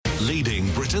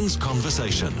Leading Britain's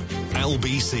conversation.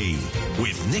 LBC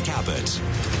with Nick Abbot.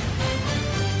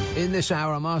 In this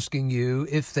hour, I'm asking you,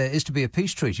 if there is to be a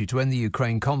peace treaty to end the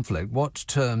Ukraine conflict, what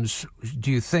terms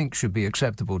do you think should be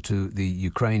acceptable to the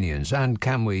Ukrainians? And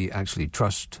can we actually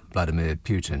trust Vladimir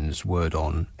Putin's word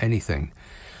on anything?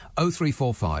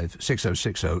 0345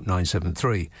 6060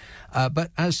 973.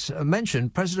 But as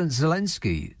mentioned, President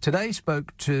Zelensky today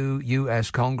spoke to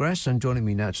US Congress, and joining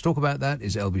me now to talk about that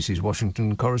is LBC's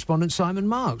Washington correspondent Simon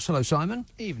Marks. Hello, Simon.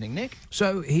 Evening, Nick.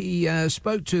 So he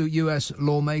spoke to US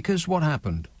lawmakers. What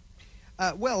happened?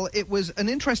 Well, it was an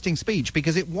interesting speech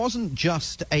because it wasn't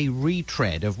just a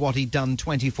retread of what he'd done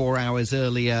 24 hours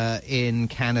earlier in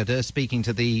Canada, speaking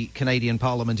to the Canadian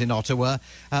Parliament in Ottawa,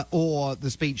 or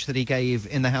the speech that he gave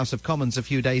in the House of Commons a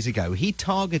few days ago. He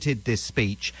targeted this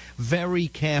speech very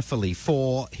carefully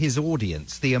for his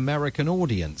audience, the American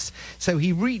audience. So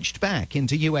he reached back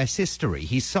into US history.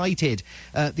 He cited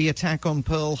the attack on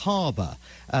Pearl Harbor,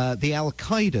 the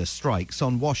Al-Qaeda strikes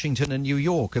on Washington and New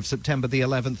York of September the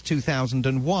 11th,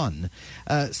 2001,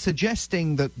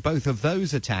 suggesting that both of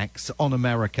those attacks on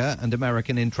America and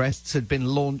American interests had been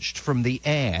launched from the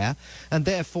air, and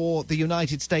therefore the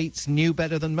United States knew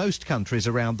better than most countries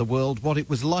around the world what it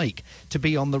was like to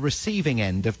be on the receiving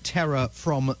end of terror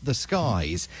from the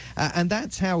skies. And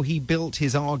that's how he built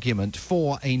his argument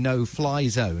for a no-fly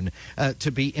zone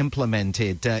to be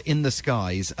implemented in the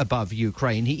skies above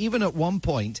Ukraine. He even at one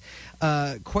point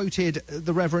quoted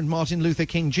the Reverend Martin Luther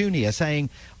King Jr. saying,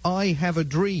 "I have a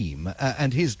dream,"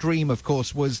 and his dream, of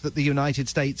course, was that the United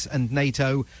States and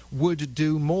NATO would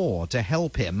do more to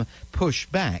help him push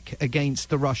back against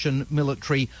the Russian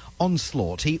military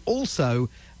onslaught. He also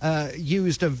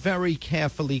used a very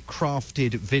carefully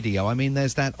crafted video. I mean,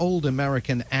 there's that old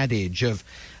American adage of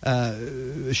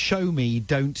show me,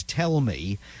 don't tell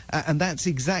me, and that's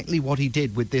exactly what he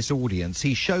did with this audience.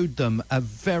 He showed them a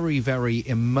very, very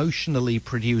emotionally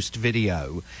produced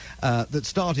video that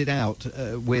started out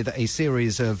with a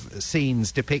series of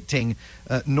scenes depicting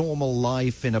normal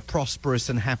life in a prosperous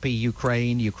and happy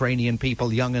Ukrainian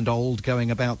people, young and old, going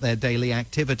about their daily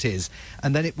activities,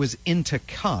 and then it was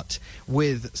intercut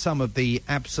with some of the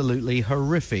absolutely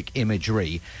horrific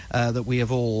imagery that we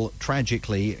have all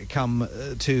tragically come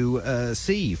to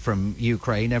see from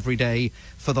Ukraine every day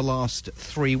for the last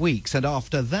 3 weeks. And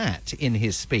after that, in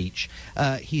his speech,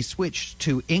 he switched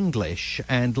to English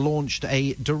and launched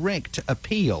a direct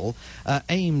appeal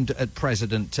aimed at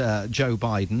President Joe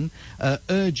Biden,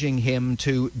 urging him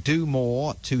to do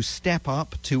more, to step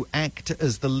up, to act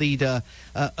as the leader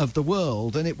of the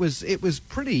world. And it was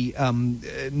pretty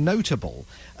notable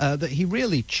that he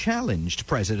really challenged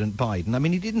President Biden. I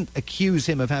mean, he didn't accuse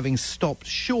him of having stopped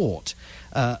short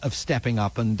of stepping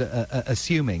up and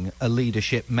assuming a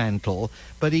leadership mantle,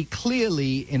 but he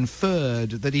clearly inferred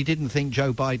that he didn't think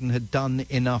Joe Biden had done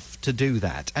enough to do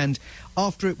that. And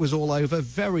after it was all over,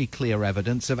 very clear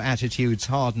evidence of attitudes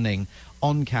hardening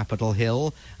on Capitol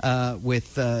Hill,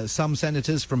 with some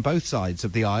senators from both sides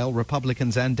of the aisle,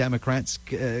 Republicans and Democrats,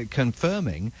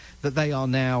 confirming that they are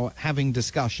now having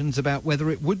discussions about whether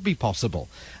it would be possible,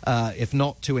 if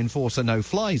not to enforce a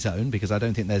no-fly zone, because I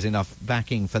don't think there's enough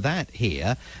backing for that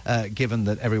here, given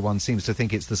that everyone seems to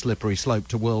think it's the slippery slope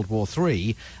to World War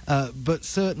III, but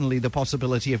certainly the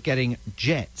possibility of getting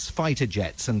jets, fighter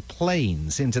jets and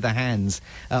planes into the hands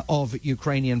of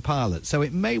Ukrainian pilots. So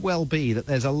it may well be that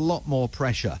there's a lot more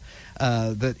pressure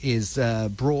that is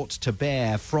brought to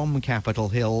bear from Capitol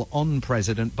Hill on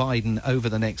President Biden over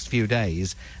the next few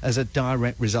days as a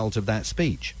direct result of that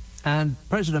speech. And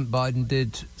President Biden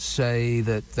did say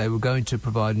that they were going to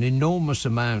provide an enormous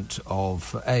amount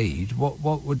of aid.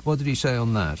 What did he say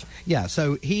on that? Yeah,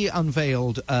 so he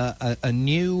unveiled a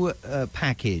new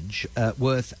package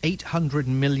worth $800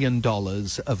 million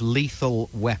of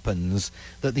lethal weapons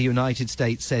that the United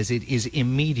States says it is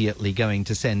immediately going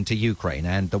to send to Ukraine.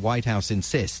 And the White House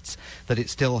insists that it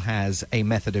still has a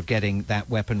method of getting that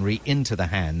weaponry into the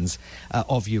hands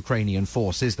of Ukrainian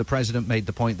forces. The president made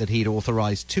the point that he'd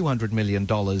authorized $200 million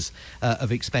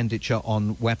of expenditure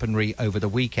on weaponry over the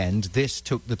weekend. This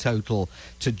took the total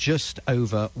to just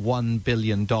over $1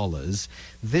 billion.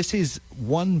 This is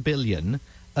 $1 billion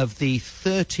of the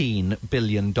 $13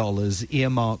 billion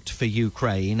earmarked for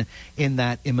Ukraine in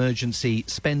that emergency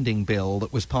spending bill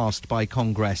that was passed by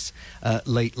Congress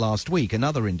late last week.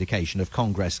 Another indication of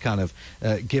Congress kind of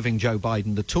giving Joe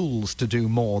Biden the tools to do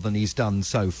more than he's done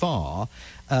so far.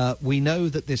 We know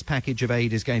that this package of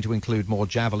aid is going to include more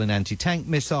Javelin anti-tank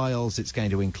missiles. It's going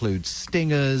to include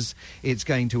Stingers. It's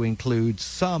going to include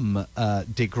some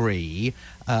degree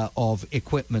of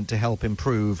equipment to help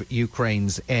improve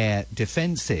Ukraine's air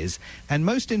defences. And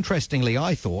most interestingly,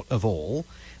 I thought, of all,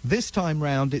 this time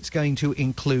round it's going to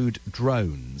include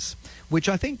drones, which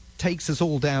I think takes us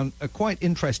all down a quite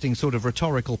interesting sort of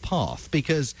rhetorical path,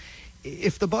 because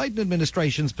if the Biden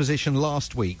administration's position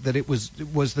last week that it was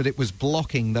that it was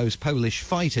blocking those Polish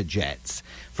fighter jets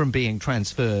from being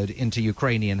transferred into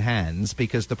Ukrainian hands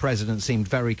because the president seemed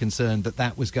very concerned that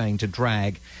that was going to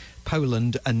drag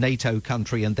Poland, a NATO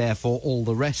country, and therefore all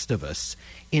the rest of us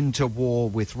into war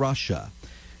with Russia,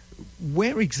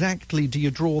 where exactly do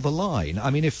you draw the line? I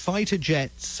mean, if fighter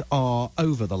jets are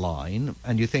over the line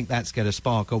and you think that's going to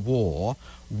spark a war,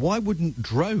 why wouldn't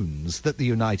drones that the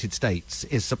United States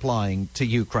is supplying to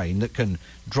Ukraine that can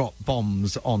drop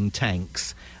bombs on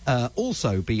tanks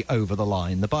also be over the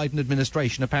line? The Biden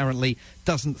administration apparently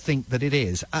doesn't think that it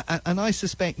is. And I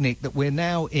suspect, Nick, that we're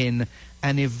now in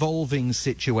an evolving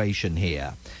situation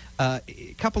here. A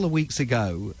couple of weeks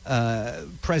ago,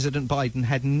 President Biden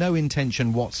had no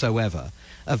intention whatsoever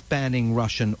of banning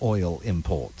Russian oil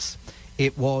imports.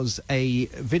 It was a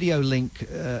video link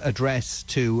addressed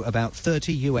to about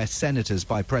 30 U.S. senators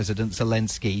by President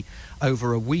Zelensky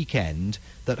over a weekend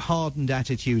that hardened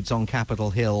attitudes on Capitol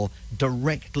Hill,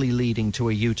 directly leading to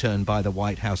a U-turn by the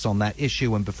White House on that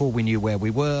issue. And before we knew where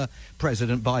we were,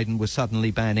 President Biden was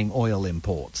suddenly banning oil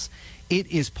imports. It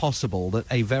is possible that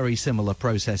a very similar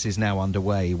process is now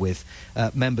underway with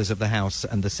members of the House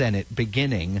and the Senate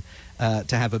beginning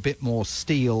to have a bit more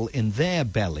steel in their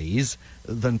bellies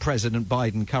than President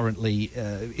Biden currently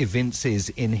evinces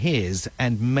in his,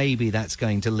 and maybe that's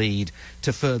going to lead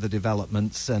to further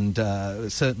developments and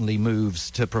certainly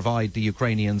moves to provide the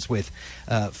Ukrainians with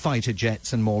fighter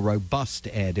jets and more robust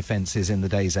air defences in the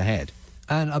days ahead.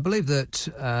 And I believe that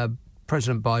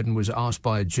President Biden was asked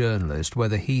by a journalist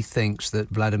whether he thinks that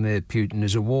Vladimir Putin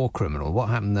is a war criminal. What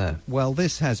happened there? Well,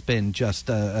 this has been just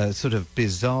a sort of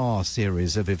bizarre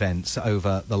series of events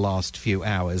over the last few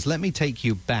hours. Let me take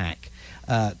you back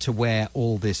to where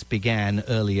all this began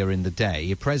earlier in the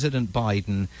day. President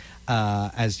Biden,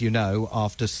 as you know,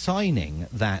 after signing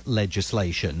that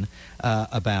legislation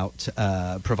about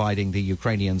providing the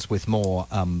Ukrainians with more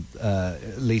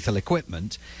lethal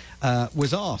equipment,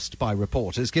 was asked by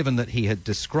reporters, given that he had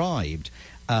described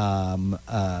Vladimir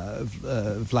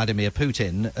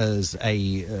Putin as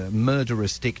a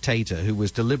murderous dictator who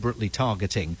was deliberately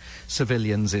targeting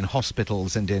civilians in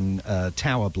hospitals and in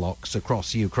tower blocks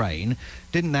across Ukraine,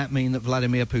 didn't that mean that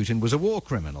Vladimir Putin was a war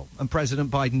criminal? And President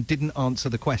Biden didn't answer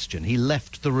the question. He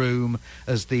left the room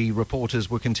as the reporters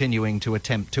were continuing to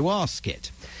attempt to ask it.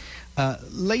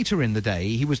 Later in the day,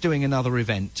 he was doing another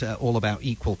event all about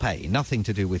equal pay, nothing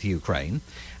to do with Ukraine.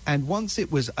 And once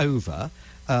it was over,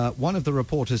 one of the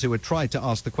reporters who had tried to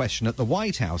ask the question at the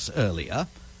White House earlier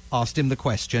asked him the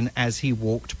question as he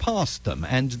walked past them.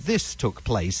 And this took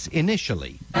place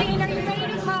initially. Are you ready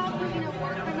to call Putin a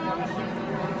war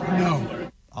criminal?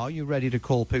 No. Are you ready to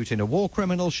call Putin a war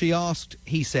criminal, she asked.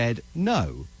 He said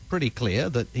no. Pretty clear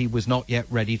that he was not yet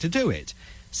ready to do it.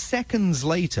 Seconds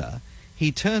later,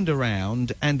 he turned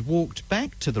around and walked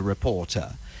back to the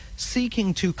reporter,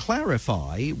 seeking to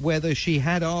clarify whether she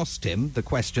had asked him the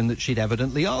question that she'd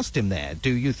evidently asked him there.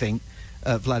 Do you think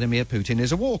Vladimir Putin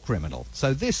is a war criminal?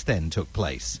 So this then took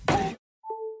place. I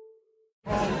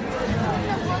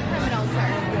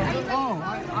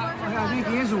think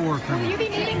he is a war criminal. Will you be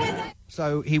meeting with him?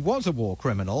 So he was a war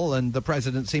criminal, and the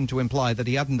president seemed to imply that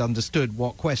he hadn't understood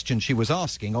what question she was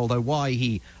asking, although why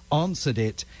he answered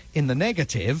it in the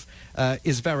negative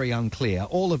is very unclear.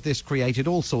 All of this created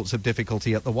all sorts of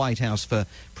difficulty at the White House for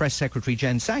Press Secretary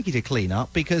Jen Psaki to clean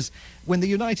up, because when the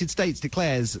United States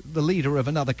declares the leader of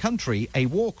another country a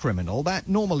war criminal, that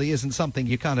normally isn't something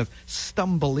you kind of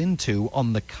stumble into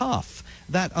on the cuff.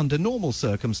 That, under normal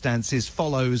circumstances,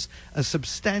 follows a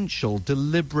substantial,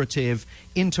 deliberative,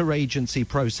 interagency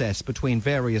process between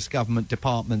various government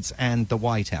departments and the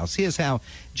White House. Here's how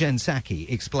Jen Psaki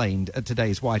explained at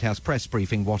today's White House press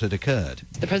briefing what had occurred.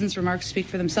 The president's remarks speak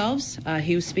for themselves.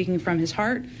 He was speaking from his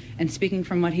heart and speaking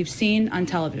from what he's seen on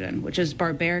television, which is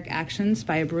barbaric actions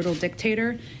by a brutal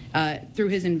dictator through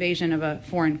his invasion of a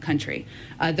foreign country.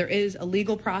 There is a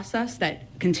legal process that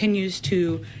continues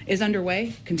to be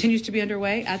underway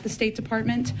at the State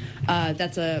Department.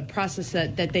 That's a process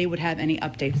that they would have any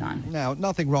updates on. Now,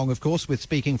 nothing wrong, of course, with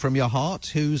speaking from your heart,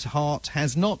 whose heart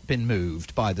has not been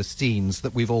moved by the scenes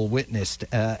that we've all witnessed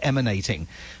emanating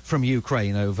from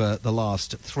Ukraine over the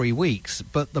last 3 weeks.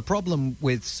 But the problem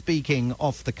with speaking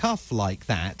off the cuff like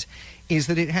that is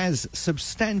that it has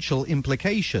substantial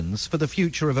implications for the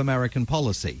future of American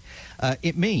policy.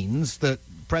 It means that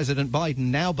President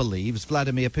Biden now believes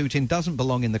Vladimir Putin doesn't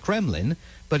belong in the Kremlin,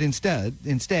 but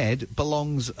instead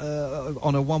belongs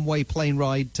on a one-way plane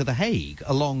ride to The Hague,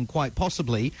 along quite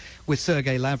possibly with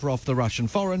Sergei Lavrov, the Russian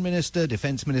foreign minister,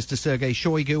 Defense Minister Sergei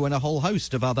Shoigu, and a whole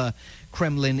host of other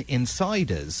Kremlin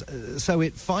insiders. So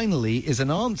it finally is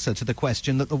an answer to the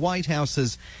question that the White House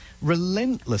has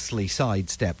relentlessly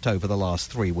sidestepped over the last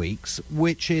 3 weeks,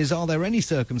 which is, are there any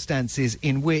circumstances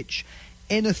in which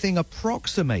anything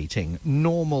approximating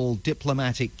normal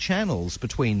diplomatic channels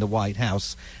between the White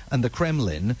House and the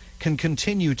Kremlin can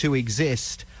continue to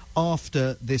exist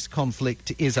after this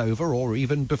conflict is over or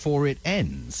even before it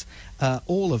ends?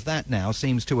 All of that now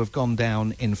seems to have gone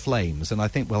down in flames, and I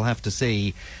think we'll have to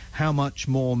see how much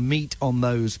more meat on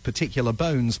those particular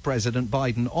bones President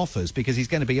Biden offers, because he's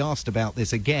going to be asked about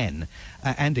this again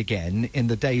and again in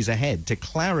the days ahead to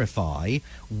clarify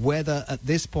whether at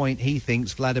this point he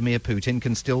thinks Vladimir Putin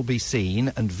can still be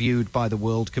seen and viewed by the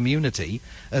world community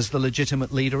as the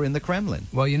legitimate leader in the Kremlin.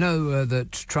 Well, you know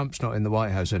that Trump's not in the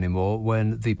White House anymore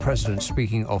when the president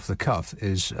speaking off the cuff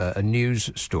is a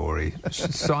news story.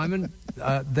 Simon,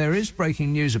 there is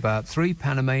breaking news about 3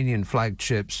 Panamanian flagged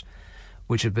ships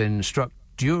which have been struck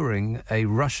during a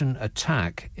Russian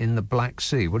attack in the Black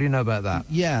Sea. What do you know about that?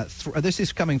 Yeah, this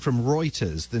is coming from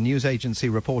Reuters, the news agency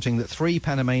reporting that 3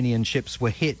 Panamanian ships were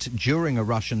hit during a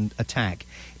Russian attack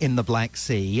in the Black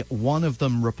Sea. One of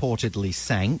them reportedly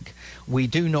sank. We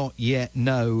do not yet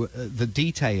know the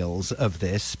details of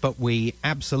this, but we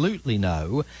absolutely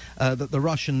know that the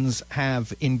Russians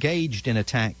have engaged in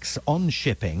attacks on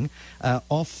shipping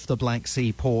off the Black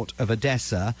Sea port of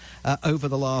Odessa over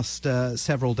the last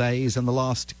several days and the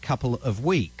last couple of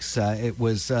weeks. It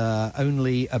was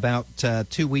only about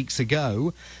 2 weeks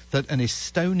ago that an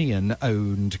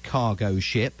Estonian-owned cargo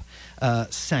ship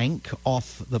sank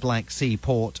off the Black Sea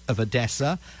port of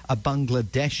Odessa. A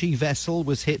Bangladeshi vessel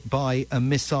was hit by a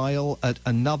missile at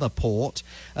another port.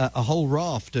 A whole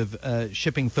raft of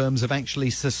shipping firms have actually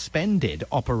suspended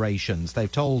operations.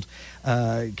 They've told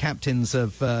captains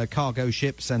of cargo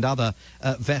ships and other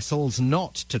vessels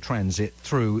not to transit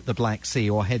through the Black Sea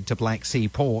or head to Black Sea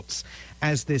ports.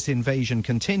 As this invasion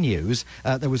continues,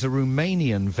 there was a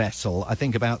Romanian vessel, I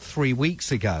think about 3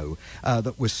 weeks ago,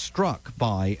 that was struck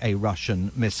by a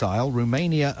Russian missile.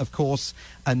 Romania, of course,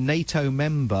 a NATO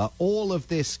member. All of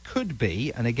this could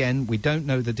be, and again, we don't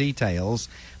know the details,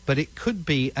 but it could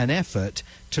be an effort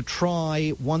to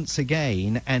try once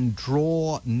again and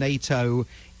draw NATO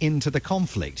into the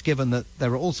conflict, given that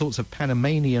there are all sorts of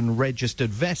Panamanian registered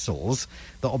vessels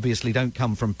that obviously don't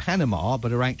come from Panama,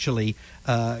 but are actually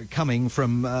coming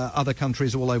from other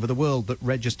countries all over the world that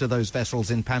register those vessels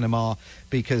in Panama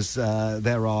because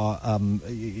there are,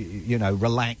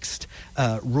 relaxed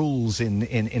rules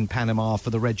in Panama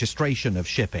for the registration of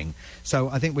shipping. So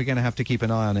I think we're going to have to keep an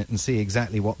eye on it and see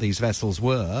exactly what these vessels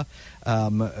were.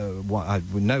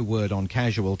 No word on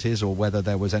casualties or whether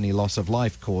there was any loss of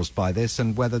life caused by this,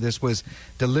 and whether this was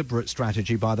deliberate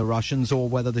strategy by the Russians or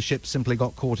whether the ship simply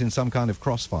got caught in some kind of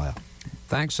crossfire.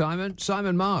 Thanks, Simon.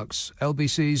 Simon Marks,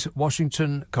 LBC's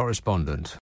Washington correspondent.